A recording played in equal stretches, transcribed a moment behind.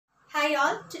Hi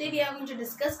all, today we are going to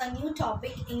discuss a new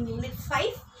topic in unit 5,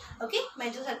 okay,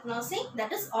 mental health nursing,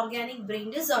 that is organic brain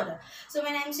disorder. So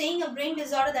when I am saying a brain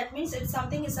disorder, that means it's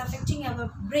something is affecting our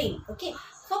brain, okay,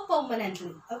 for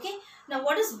permanently, okay. Now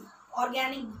what is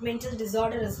organic mental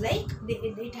disorder is like?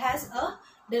 It has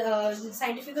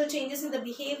scientific changes in the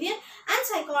behavior and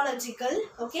psychological,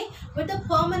 okay, with a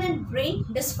permanent brain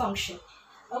dysfunction,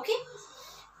 okay.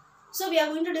 So we are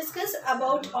going to discuss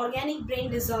about organic brain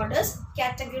disorders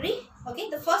category.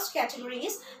 Okay, the first category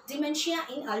is dementia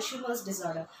in Alzheimer's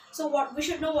disorder. So what we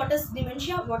should know, what is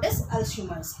dementia, what is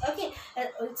Alzheimer's. Okay,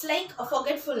 it's like a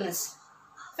forgetfulness.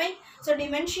 Fine. So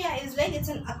dementia is like it's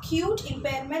an acute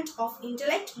impairment of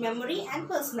intellect, memory, and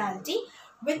personality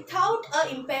without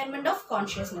a impairment of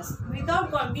consciousness. We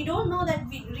don't know that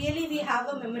we have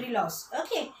a memory loss.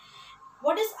 Okay.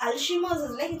 What is Alzheimer's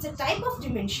is like? It's a type of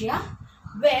dementia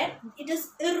where it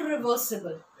is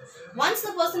irreversible. Once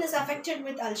the person is affected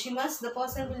with Alzheimer's, the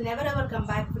person will never ever come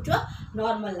back to a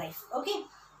normal life. Okay,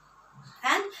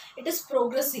 and it is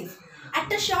progressive.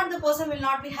 At a shot, the person will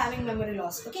not be having memory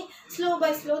loss. Okay, slow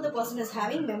by slow, the person is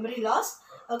having memory loss.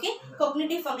 Okay,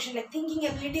 cognitive function like thinking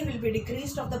ability will be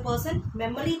decreased of the person,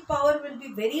 memory power will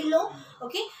be very low,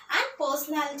 okay, and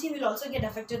personality will also get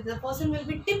affected. The person will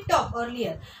be tip top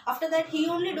earlier. After that, he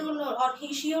only don't know,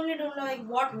 or she only don't know like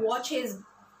what watch is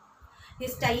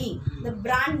tying, the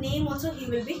brand name also he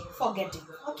will be forgetting.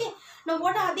 Okay, now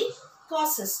what are the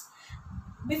causes?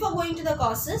 Before going to the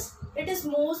causes, it is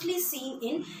mostly seen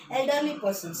in elderly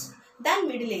persons than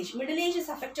middle age. Middle age is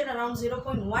affected around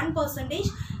 0.1%,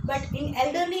 but in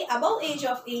elderly above age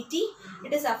of 80,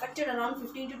 it is affected around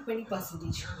 15 to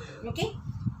 20%. Okay,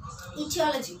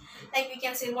 etiology, like we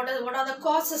can say what are the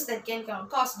causes that can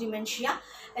cause dementia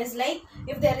is like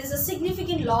if there is a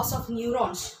significant loss of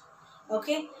neurons,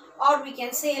 okay, or we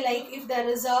can say like if there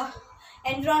is a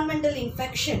environmental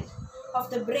infection of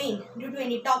the brain due to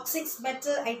any toxic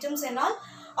metal items and all,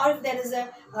 or if there is a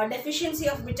deficiency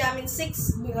of vitamin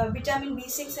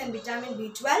B6 and vitamin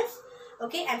B12,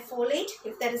 okay, and folate,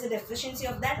 if there is a deficiency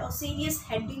of that, or serious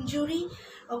head injury,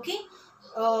 okay,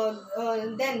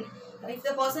 then if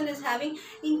the person is having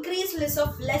increased list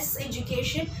of less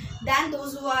education than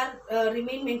those who are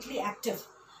remain mentally active.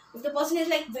 If the person is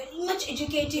like very much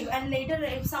educative and later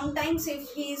sometimes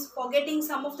if he is forgetting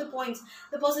some of the points,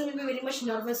 the person will be very much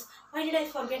nervous. Why did I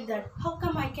forget that? How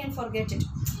come I can forget it?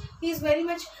 He is very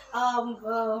much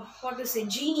what to say,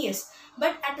 genius,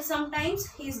 but at sometimes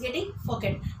he is getting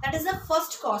forget. That is the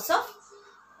first cause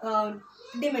of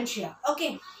dementia.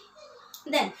 Okay,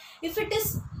 then if it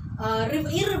is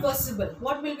irreversible,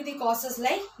 what will be the causes?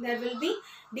 Like there will be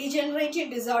degenerative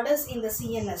disorders in the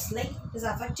CNS, like it is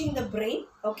affecting the brain,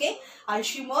 okay,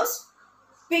 Alzheimer's,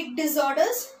 pick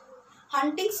disorders,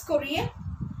 Huntington's chorea,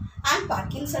 and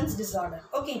Parkinson's disorder.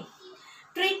 Okay,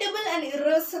 treatable and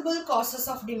irreversible causes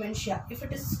of dementia. If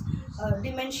it is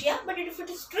dementia, but if it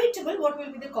is treatable, what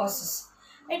will be the causes?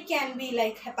 It can be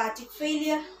like hepatic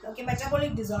failure, okay,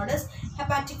 metabolic disorders,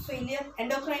 hepatic failure,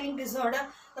 endocrine disorder,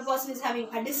 the person is having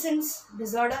Addison's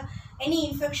disorder,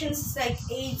 any infections like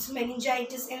AIDS,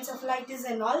 meningitis, encephalitis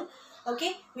and all,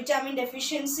 okay, vitamin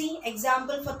deficiency,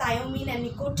 example for thiamine and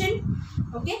nicotine,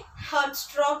 okay, heart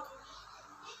stroke,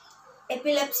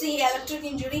 epilepsy, electric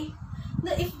injury.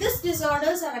 If these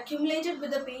disorders are accumulated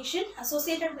with the patient,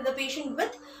 associated with the patient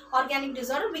with organic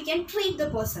disorder, we can treat the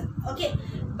person, okay,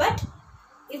 but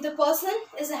if the person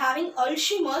is having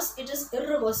Alzheimer's, it is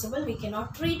irreversible. We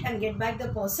cannot treat and get back the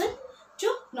person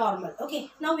to normal.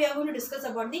 Okay, now we are going to discuss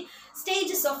about the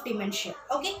stages of dementia.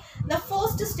 Okay, the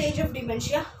first stage of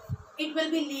dementia, it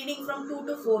will be leading from 2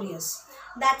 to 4 years.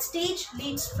 That stage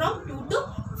leads from 2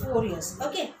 to 4 years.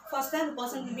 Okay, first time the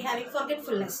person will be having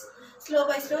forgetfulness. Slow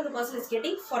by slow, the person is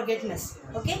getting forgetfulness.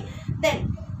 Okay,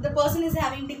 then the person is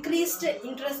having decreased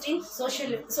interest in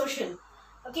social.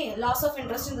 Okay, loss of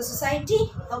interest in the society.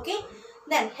 Okay,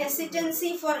 then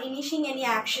hesitancy for initiating any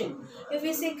action. If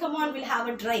we say come on, we'll have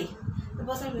a drive, the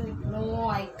person will be, no,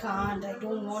 I can't, I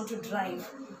don't want to drive.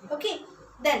 Okay,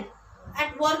 then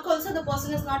at work also the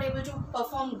person is not able to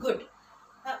perform good,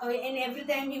 and every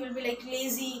time he will be like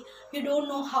lazy, he don't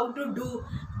know how to do,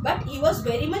 but he was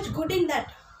very much good in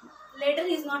that. Later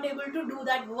he is not able to do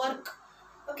that work.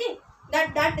 Okay,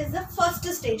 that is the first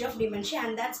stage of dementia,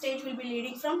 and that stage will be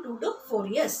leading from 2 to 4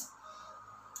 years.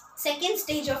 Second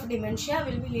stage of dementia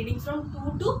will be leading from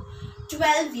 2 to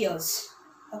 12 years.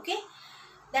 Okay,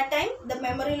 that time the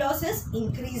memory loss is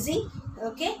increasing.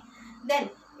 Okay, then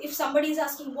if somebody is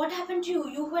asking what happened to you,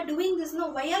 you were doing this, no,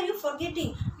 why are you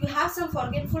forgetting, you have some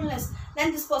forgetfulness,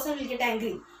 then this person will get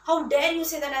angry. How dare you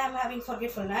say that I am having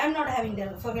forgetfulness? I am not having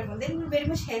forgetfulness. They will be very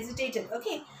much hesitated.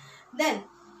 Okay, then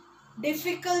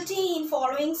difficulty in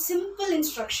following simple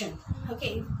instruction.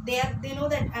 Okay, they know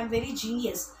that I'm very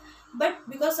genius, but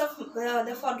because of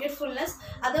the forgetfulness,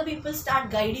 other people start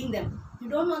guiding them. You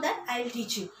don't know that, I'll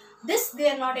teach you. This they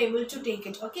are not able to take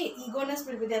it. Okay, eagerness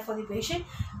will be there for the patient.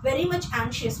 Very much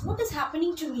anxious. What is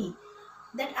happening to me?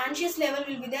 That anxious level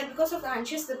will be there. Because of the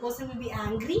anxious, the person will be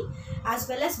angry as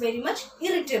well as very much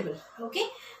irritable. Okay,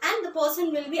 and the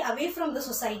person will be away from the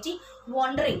society,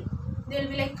 wandering. They will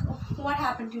be like, "Oh, what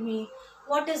happened to me?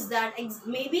 What is that?"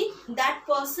 Maybe that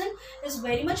person is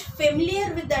very much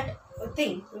familiar with that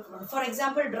thing. For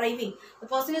example, driving. The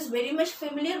person is very much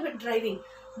familiar with driving,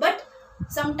 but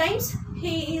sometimes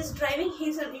he is driving,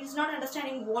 he's not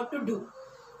understanding what to do.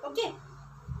 Okay,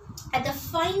 at the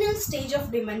final stage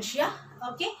of dementia,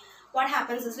 okay, what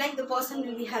happens is like the person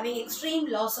will be having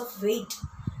extreme loss of weight.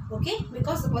 Okay,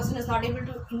 because the person is not able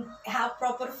to have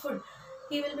proper food.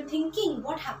 He will be thinking,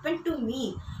 what happened to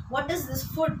me? What is this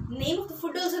food? Name of the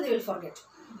food also they will forget.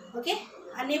 Okay,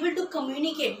 unable to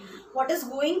communicate what is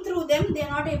going through them. They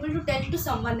are not able to tell to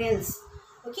someone else.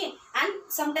 Okay, and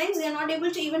sometimes they are not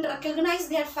able to even recognize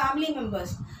their family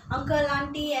members, uncle,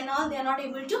 auntie and all. They are not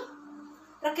able to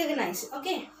recognize.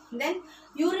 Okay, then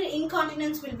urine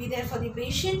incontinence will be there for the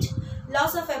patient.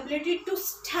 Loss of ability to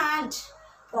stand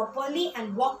properly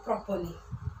and walk properly.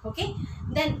 Okay,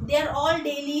 then they are all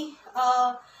daily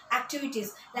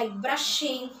activities like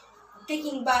brushing,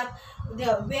 taking bath, they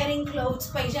are wearing clothes,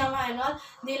 pajama and all.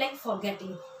 They like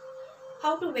forgetting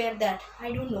how to wear that,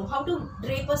 I don't know. How to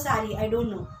drape a sari, I don't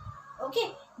know.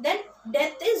 Okay, then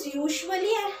death is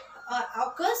usually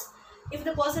occurs if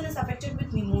the person is affected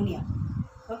with pneumonia.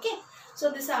 Okay,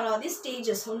 so these are all the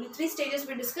stages. Only 3 stages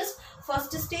we discussed.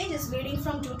 First stage is leading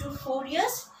from 2 to 4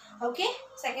 years. Okay,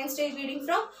 second stage leading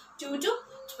from 2 to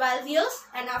 12 years,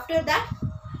 and after that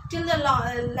till the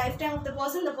lifetime of the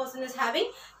person is having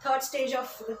third stage of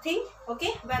thing.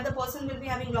 Okay, where the person will be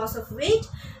having loss of weight,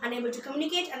 unable to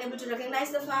communicate, unable to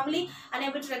recognize the family,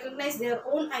 unable to recognize their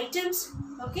own items.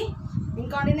 Okay,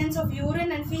 incontinence of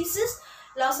urine and feces,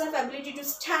 loss of ability to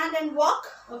stand and walk.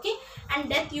 Okay, and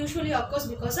death usually occurs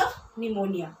because of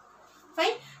pneumonia.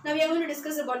 Fine. Now we are going to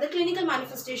discuss about the clinical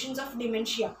manifestations of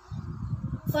dementia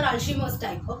for Alzheimer's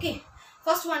type. Okay,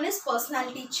 first one is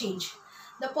personality change.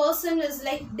 The person is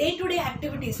like day-to-day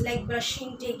activities like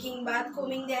brushing, taking bath,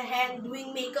 combing their hair,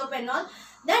 doing makeup and all.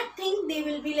 That thing they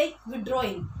will be like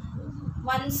withdrawing.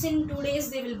 Once in 2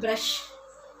 days they will brush.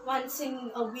 Once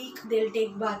in a week they will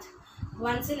take bath.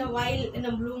 Once in a while in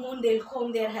a blue moon they will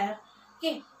comb their hair.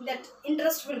 Okay, that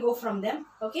interest will go from them.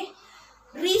 Okay,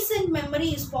 recent memory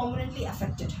is permanently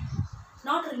affected,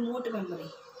 not remote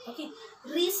memory. Okay,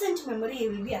 recent memory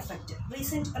will be affected.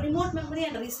 Remote memory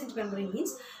and recent memory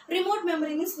means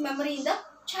memory in the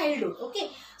childhood. Okay,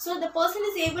 so the person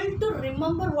is able to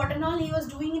remember what and all he was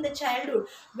doing in the childhood.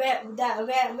 Where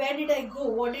did I go?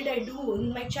 What did I do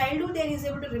in my childhood? Then he is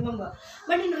able to remember.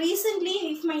 But in recently,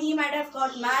 if he might have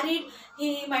got married,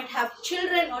 he might have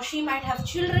children or she might have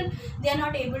children. They are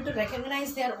not able to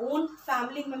recognize their own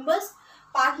family members,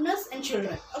 partners and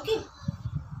children. Okay,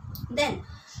 then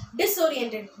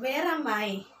disoriented. Where am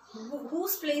I?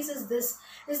 Whose place is this?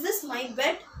 Is this my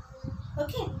bed?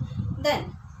 Okay,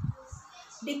 then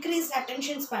decreased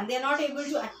attention span. They are not able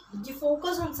to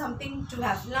focus on something to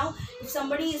have. Now if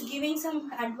somebody is giving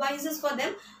some advices for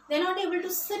them, they are not able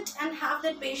to sit and have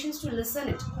that patience to listen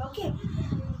it. Okay,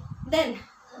 then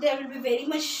they will be very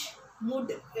much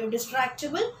mood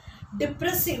distractible,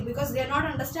 depressive, because they are not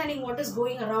understanding what is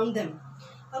going around them.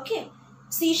 Okay,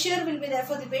 seizure will be there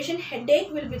for the patient,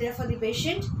 headache will be there for the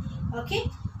patient. Okay,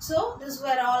 so this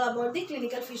were all about the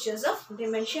clinical features of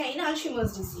dementia in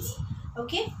Alzheimer's disease.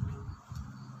 Okay,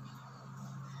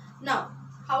 now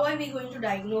how are we going to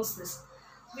diagnose this?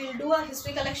 We will do a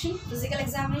history collection, physical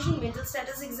examination, mental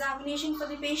status examination for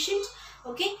the patient.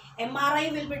 Okay,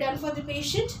 MRI will be done for the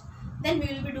patient. Then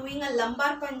we will be doing a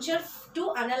lumbar puncture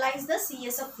to analyze the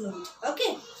CSF fluid.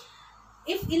 Okay,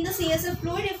 if in the CSF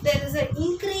fluid, if there is an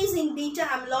increase in beta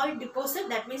amyloid deposit,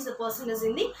 that means the person is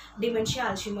in the dementia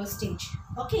Alzheimer's stage.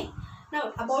 Okay,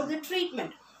 now about the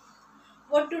treatment,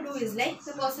 what to do is like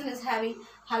the person is having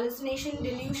hallucination,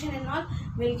 delusion and all,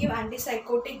 we'll give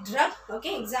antipsychotic drug.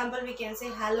 Okay, example we can say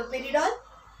haloperidol.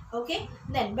 Okay,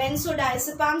 then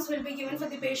benzodiazepams will be given for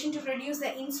the patient to reduce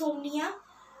the insomnia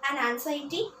and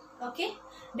anxiety. Okay,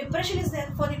 depression is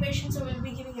there for the patient, so we will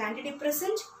be giving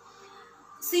antidepressant.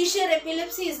 Seizure,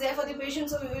 epilepsy is there for the patient,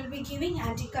 so we will be giving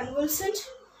anticonvulsant.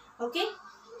 Okay,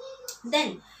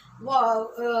 then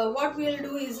what we will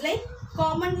do is like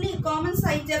common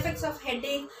side effects of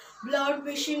headache, blurred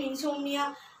vision,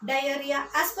 insomnia, diarrhea.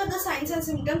 As per the signs and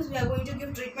symptoms, we are going to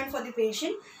give treatment for the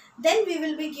patient. Then we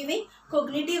will be giving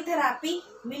cognitive therapy,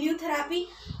 milieu therapy,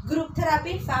 group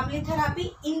therapy, family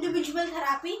therapy, individual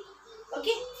therapy,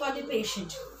 okay, for the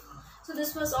patient. So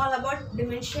this was all about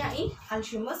dementia in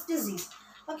Alzheimer's disease.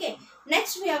 Okay,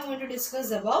 next we are going to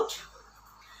discuss about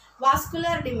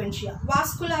vascular dementia.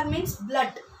 Vascular means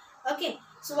blood. Okay,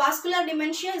 so vascular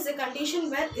dementia is a condition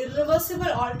where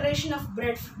irreversible alteration of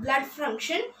blood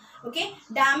function, okay,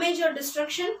 damage or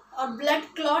destruction or blood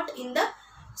clot in the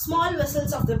small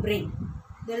vessels of the brain.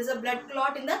 There is a blood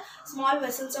clot in the small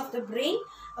vessels of the brain.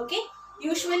 Okay,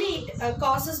 usually it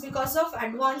causes because of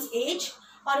advanced age,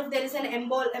 or if there is an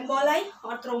emboli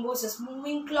or thrombosis,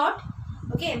 moving clot,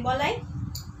 okay, emboli,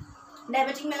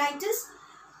 diabetic mellitus,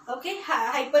 okay,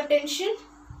 hypertension,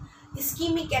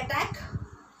 ischemic attack.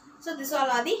 So these all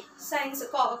are the signs,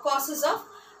 causes of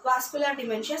vascular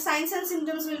dementia. Signs and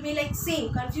symptoms will be like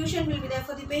same. Confusion will be there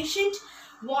for the patient.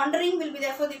 Wandering will be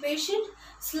there for the patient.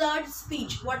 Slurred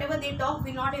speech. Whatever they talk,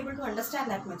 we are not able to understand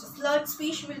that much. Slurred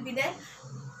speech will be there.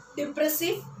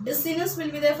 Depressive. Dizziness will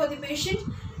be there for the patient.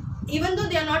 Even though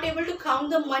they are not able to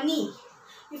count the money.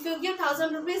 If you give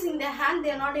 1,000 rupees in their hand, they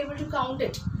are not able to count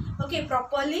it, okay,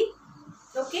 properly.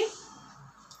 Okay.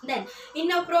 Then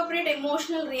inappropriate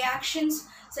emotional reactions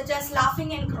such as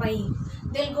laughing and crying.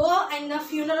 They'll go in a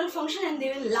funeral function and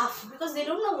they will laugh because they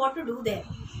don't know what to do there.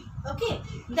 Okay.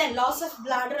 Then loss of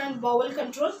bladder and bowel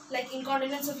control, like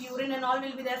incontinence of urine and all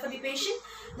will be there for the patient.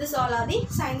 This all are the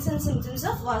signs and symptoms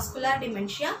of vascular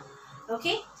dementia.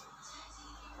 Okay.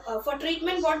 For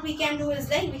treatment, what we can do is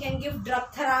like we can give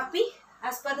drug therapy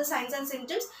as per the signs and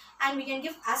symptoms, and we can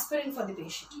give aspirin for the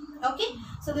patient. Okay.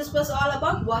 So this was all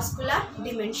about vascular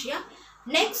dementia.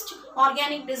 Next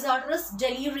organic disorder is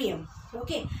delirium.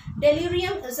 Okay,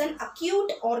 delirium is an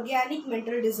acute organic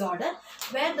mental disorder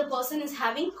where the person is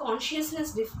having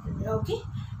consciousness,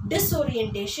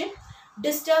 disorientation,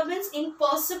 disturbance in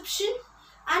perception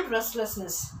and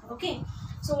restlessness. Okay,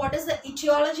 so what is the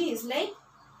etiology is like?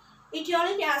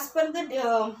 Etiology as per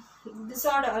the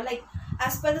disorder, like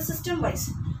as per the system wise.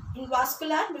 In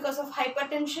vascular, because of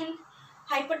hypertension,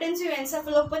 hypertensive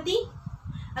encephalopathy,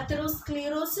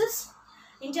 atherosclerosis,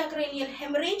 intracranial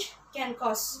hemorrhage can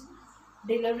cause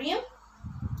delirium.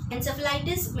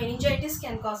 Encephalitis, meningitis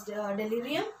can cause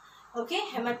delirium. Okay,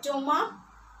 hematoma,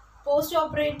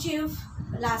 post-operative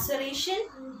laceration,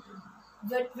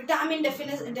 vitamin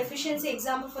deficiency,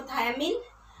 example for thiamine,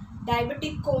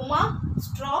 diabetic coma,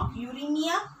 stroke,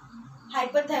 uremia,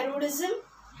 hyperthyroidism,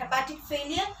 hepatic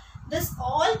failure. This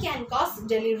all can cause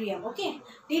delirium. Okay,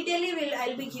 detailedly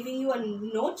I'll be giving you a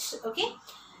notes. Okay.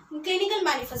 Clinical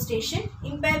manifestation,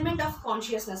 impairment of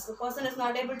consciousness. The person is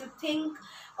not able to think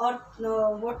or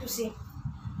what to say.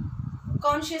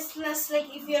 Consciousness,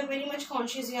 like if you are very much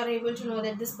conscious, you are able to know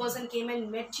that this person came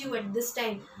and met you at this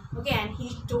time. Okay, and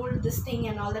he told this thing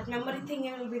and all that. Memory thing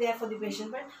will be there for the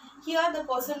patient, but here the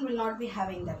person will not be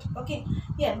having that. Okay,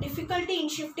 yeah, difficulty in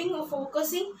shifting or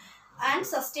focusing and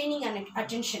sustaining an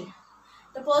attention.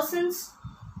 The person's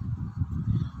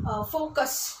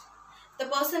focus. The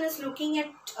person is looking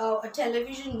at a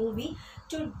television movie.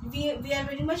 We are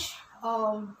very much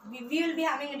we will be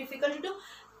having a difficulty to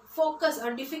focus,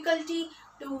 or difficulty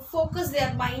to focus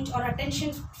their mind or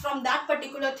attention from that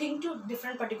particular thing to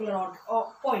different particular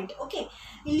point. Okay,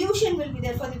 illusion will be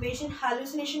there for the patient.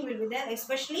 Hallucination will be there,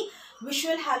 especially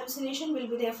visual hallucination will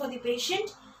be there for the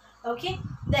patient. Okay,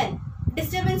 then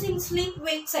disturbance in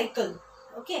sleep-wake cycle.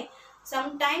 Okay,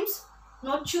 sometimes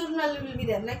nocturnal will be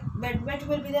there, like bedwet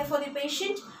will be there for the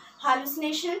patient.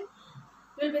 Hallucination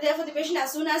will be there for the patient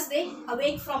as soon as they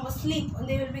awake from a sleep, and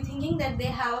they will be thinking that they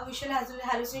have a visual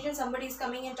hallucination, somebody is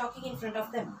coming and talking in front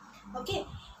of them. Okay,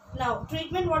 now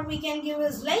treatment what we can give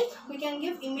is like we can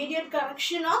give immediate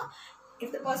correction of,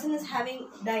 if the person is having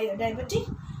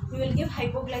diabetic, we will give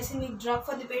hypoglycemic drug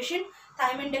for the patient.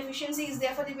 Thiamine deficiency is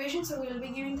there for the patient, so we will be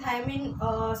giving thiamine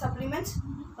supplements.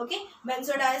 Okay,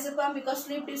 benzodiazepam because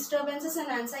sleep disturbances and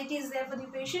anxiety is there for the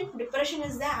patient. Depression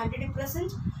is there,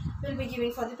 antidepressant will be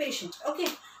giving for the patient. Okay,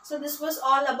 so this was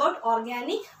all about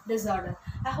organic disorder.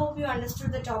 I hope you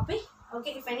understood the topic.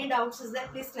 Okay, if any doubts is there,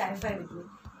 please clarify with me.